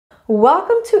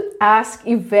Welcome to Ask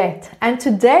Yvette, and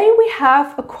today we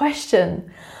have a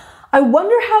question. I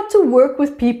wonder how to work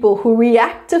with people who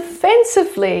react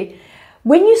defensively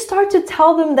when you start to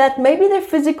tell them that maybe their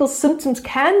physical symptoms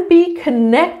can be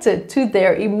connected to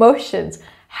their emotions.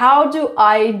 How do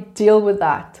I deal with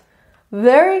that?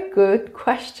 Very good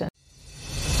question.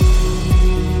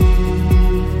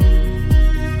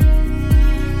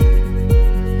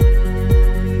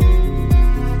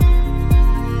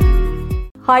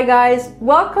 Hi guys,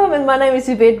 welcome, and my name is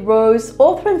Yvette Rose,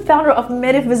 author and founder of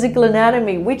Metaphysical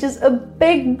Anatomy, which is a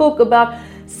big book about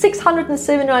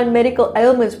 679 medical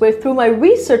ailments where through my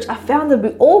research I found that we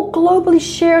all globally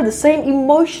share the same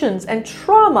emotions and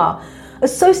trauma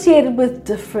associated with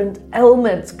different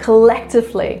ailments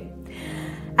collectively.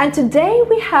 And today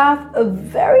we have a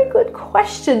very good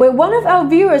question where one of our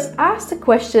viewers asked a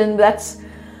question that's,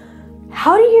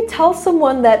 how do you tell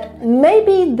someone that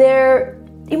maybe their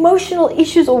emotional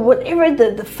issues or whatever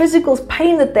the physical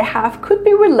pain that they have could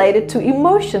be related to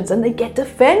emotions, and they get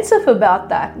defensive about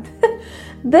that?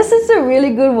 This is a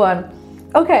really good one.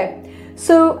 Okay,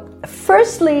 so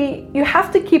firstly, you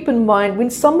have to keep in mind when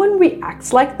someone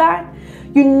reacts like that,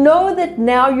 you know that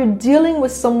now you're dealing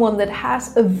with someone that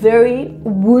has a very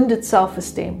wounded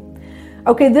self-esteem.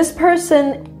 Okay, this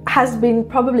person has been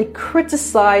probably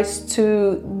criticized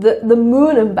to the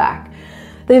moon and back.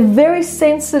 They're very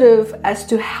sensitive as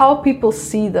to how people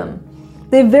see them.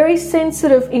 They're very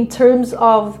sensitive in terms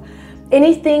of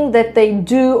anything that they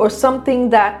do or something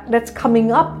that's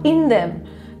coming up in them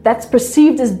that's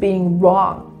perceived as being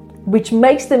wrong, which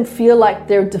makes them feel like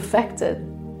they're defected.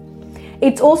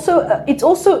 It's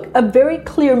also a very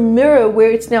clear mirror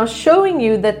where it's now showing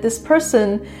you that this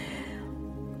person,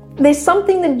 there's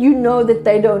something that you know that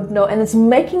they don't know, and it's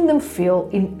making them feel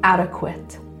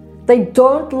inadequate. They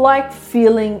don't like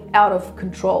feeling out of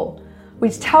control,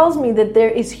 which tells me that there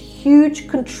is huge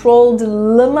control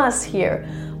dilemmas here,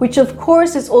 which of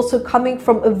course is also coming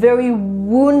from a very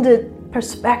wounded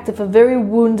perspective, a very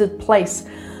wounded place.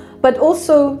 But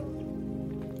also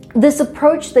this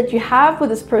approach that you have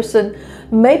with this person,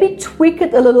 maybe tweak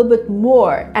it a little bit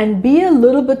more and be a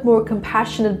little bit more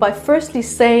compassionate by firstly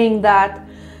saying that,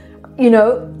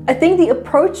 I think the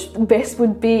approach best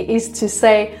would be is to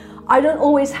say, I don't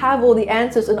always have all the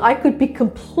answers and I could be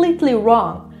completely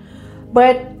wrong.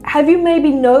 But have you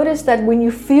maybe noticed that when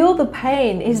you feel the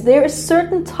pain, is there a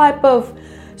certain type of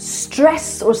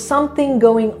stress or something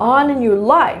going on in your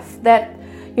life that,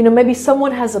 maybe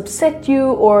someone has upset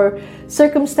you or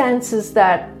circumstances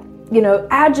that,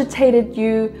 agitated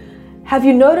you? Have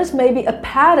you noticed maybe a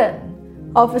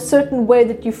pattern of a certain way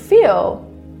that you feel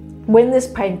when this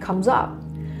pain comes up?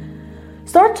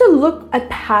 Start to look at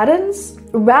patterns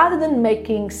rather than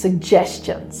making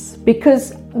suggestions,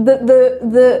 because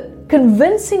the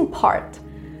convincing part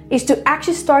is to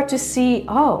actually start to see,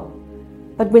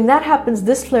 but when that happens,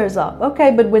 this flares up.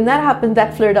 Okay, but when that happened,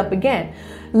 that flared up again.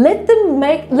 Let them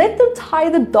tie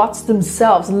the dots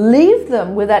themselves. Leave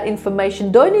them with that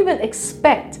information. Don't even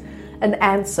expect an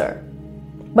answer,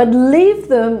 but leave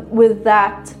them with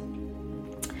that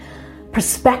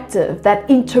perspective, that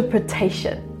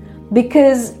interpretation.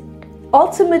 Because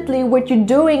ultimately what you're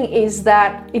doing is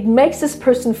that it makes this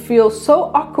person feel so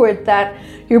awkward that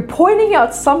you're pointing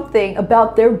out something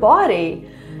about their body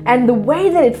and the way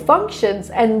that it functions,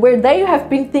 and where they have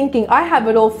been thinking, I have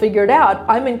it all figured out,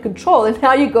 I'm in control, and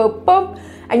now you go bump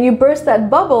and you burst that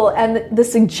bubble, and the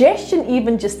suggestion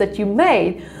even just that you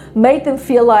made them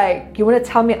feel like, you want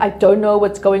to tell me I don't know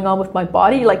what's going on with my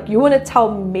body? Like, you want to tell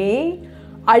me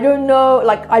I don't know,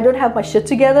 like I don't have my shit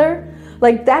together?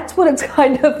 Like, that's what it's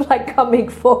kind of like coming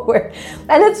forward.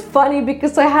 And it's funny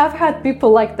because I have had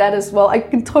people like that as well. I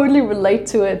can totally relate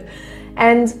to it.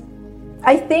 And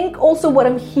I think also what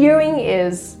I'm hearing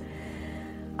a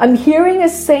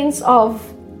sense of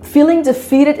feeling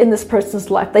defeated in this person's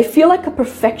life. They feel like a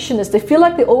perfectionist. They feel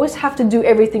like they always have to do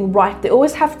everything right. They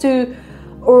always have to,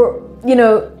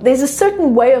 there's a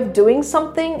certain way of doing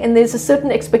something, and there's a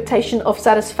certain expectation of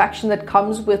satisfaction that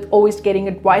comes with always getting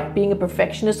it right, being a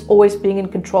perfectionist, always being in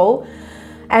control.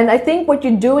 And I think what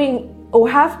you're doing or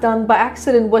have done by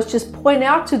accident was just point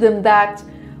out to them that,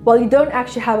 well, you don't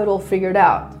actually have it all figured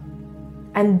out.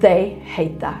 And they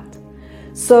hate that.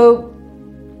 So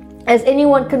as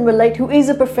anyone can relate who is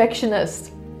a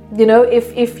perfectionist,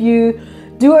 if you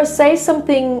do or say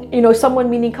something, someone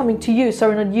meaning coming to you,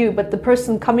 sorry, not you, but the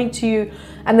person coming to you,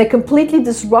 and they completely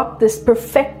disrupt this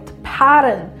perfect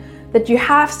pattern that you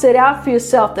have set out for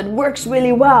yourself that works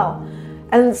really well,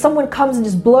 and someone comes and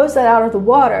just blows that out of the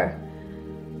water,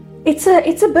 it's a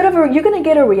bit of you're going to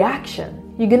get a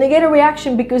reaction. You're going to get a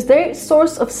reaction because their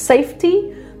source of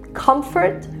safety,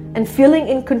 comfort, and feeling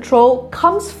in control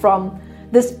comes from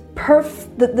this part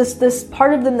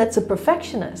of them that's a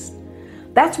perfectionist.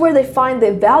 That's where they find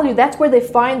their value. That's where they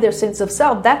find their sense of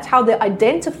self. That's how they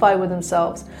identify with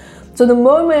themselves. So the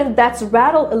moment that's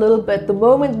rattled a little bit, the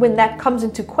moment when that comes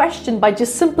into question by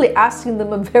just simply asking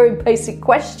them a very basic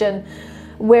question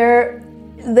where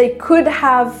they could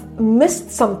have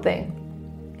missed something,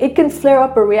 it can flare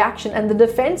up a reaction. And the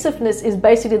defensiveness is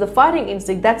basically the fighting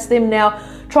instinct. That's them now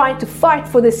trying to fight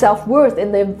for their self-worth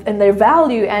and their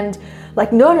value, and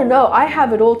like, no, I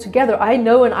have it all together. I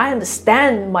know and I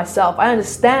understand myself. I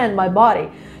understand my body.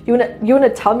 You wanna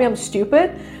tell me I'm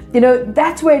stupid?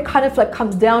 That's where it kind of like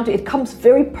comes down to. It comes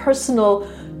very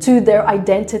personal to their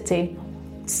identity.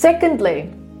 Secondly,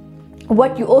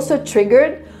 what you also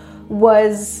triggered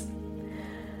was,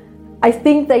 I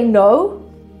think they know.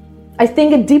 I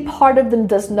think a deep part of them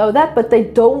does know that, but they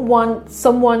don't want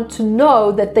someone to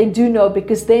know that they do know,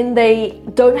 because then they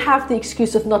don't have the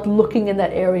excuse of not looking in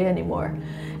that area anymore.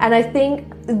 And I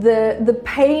think the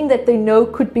pain that they know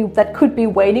could be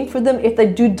waiting for them if they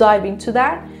do dive into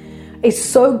that is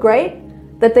so great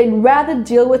that they'd rather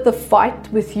deal with the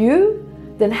fight with you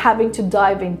than having to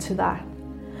dive into that.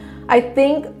 I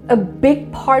think a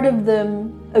big part of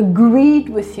them agreed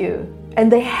with you,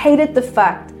 and they hated the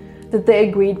fact that they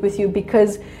agreed with you,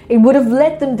 because it would have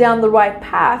led them down the right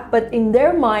path. But in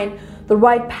their mind, the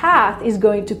right path is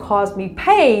going to cause me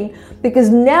pain, because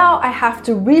now I have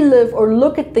to relive or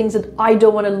look at things that I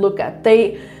don't want to look at.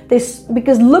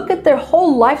 Because look at their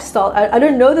whole lifestyle. I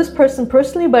don't know this person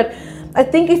personally, but I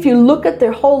think if you look at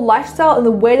their whole lifestyle and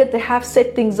the way that they have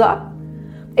set things up,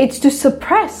 it's to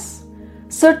suppress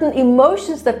certain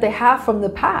emotions that they have from the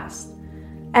past.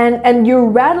 And you're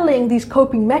rattling these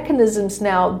coping mechanisms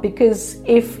now, because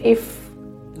if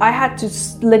I had to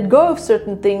let go of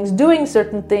certain things, doing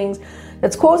certain things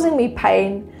that's causing me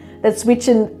pain, which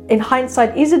in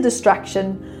hindsight is a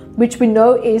distraction, which we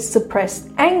know is suppressed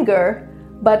anger,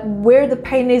 but where the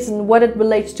pain is and what it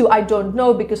relates to, I don't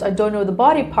know, because I don't know the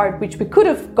body part, which we could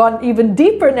have gone even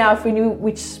deeper now if we knew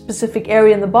which specific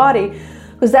area in the body,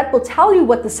 because that will tell you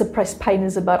what the suppressed pain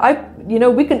is about.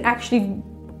 We can actually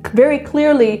very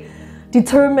clearly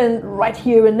determine right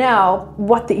here and now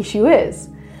what the issue is.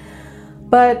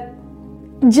 But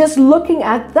just looking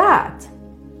at that,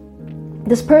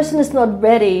 this person is not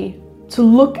ready to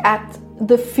look at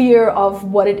the fear of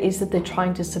what it is that they're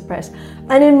trying to suppress.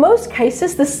 And in most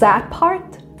cases, the sad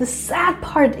part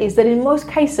is that in most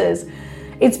cases,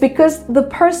 it's because the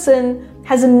person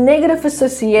has a negative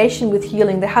association with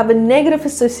healing. They have a negative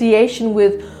association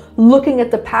with looking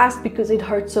at the past because it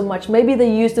hurt so much. Maybe they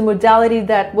used a modality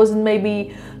that wasn't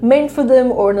maybe meant for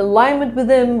them, or in alignment with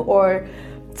them, or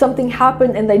something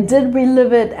happened and they did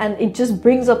relive it, and it just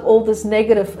brings up all this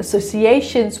negative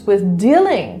associations with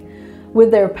dealing with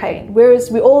their pain.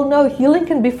 Whereas we all know healing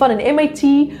can be fun. In MAT,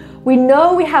 we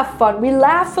know we have fun. We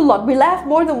laugh a lot. We laugh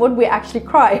more than what we actually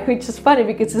cry, which is funny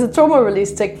because it's a trauma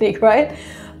release technique, right?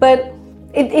 But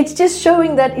it's just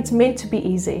showing that it's meant to be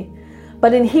easy.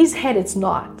 But in his head, it's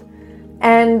not.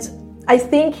 And I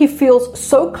think he feels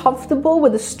so comfortable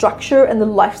with the structure and the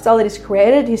lifestyle that he's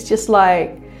created. He's just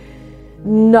like,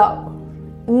 no,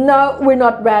 we're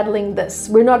not rattling this.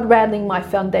 We're not rattling my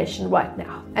foundation right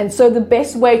now. And so the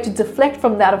best way to deflect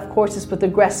from that, of course, is with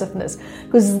aggressiveness,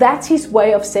 because that's his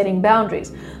way of setting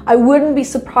boundaries. I wouldn't be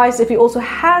surprised if he also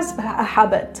has a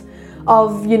habit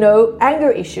of,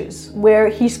 anger issues, where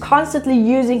he's constantly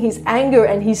using his anger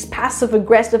and his passive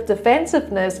aggressive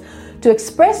defensiveness to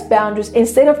express boundaries,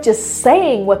 instead of just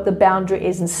saying what the boundary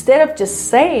is, instead of just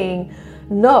saying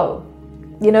no.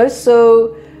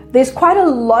 So there's quite a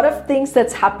lot of things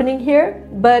that's happening here.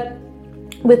 But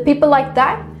with people like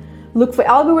that, look for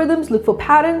algorithms, look for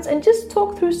patterns, and just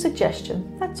talk through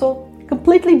suggestion. That's all.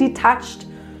 Completely detached.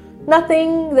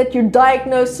 Nothing that you're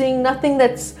diagnosing, nothing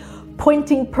that's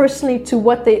pointing personally to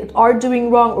what they are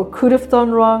doing wrong or could have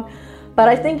done wrong. But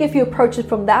I think if you approach it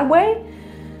from that way,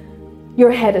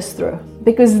 your head is through,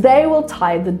 because they will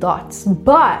tie the dots.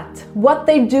 But what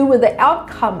they do with the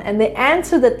outcome and the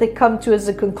answer that they come to as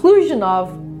a conclusion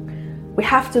of, we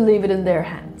have to leave it in their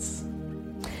hands.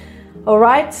 All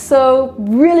right, so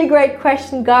really great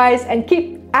question, guys, and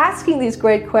keep asking these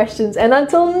great questions. And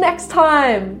until next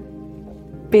time,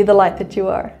 be the light that you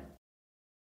are.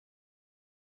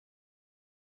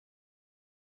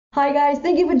 Hi guys,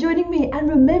 thank you for joining me, and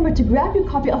remember to grab your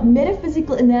copy of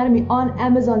Metaphysical Anatomy on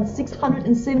Amazon,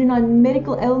 679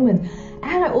 medical ailments.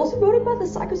 And I also wrote about the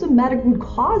psychosomatic root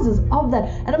causes of that,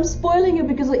 and I'm spoiling it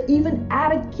because I even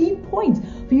added key points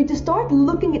for you to start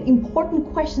looking at important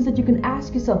questions that you can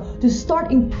ask yourself to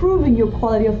start improving your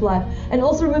quality of life. And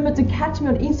also remember to catch me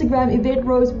on Instagram, Yvette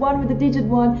Rose, 1 with the digit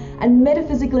 1, and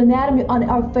Metaphysical Anatomy on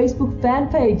our Facebook fan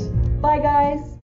page. Bye guys!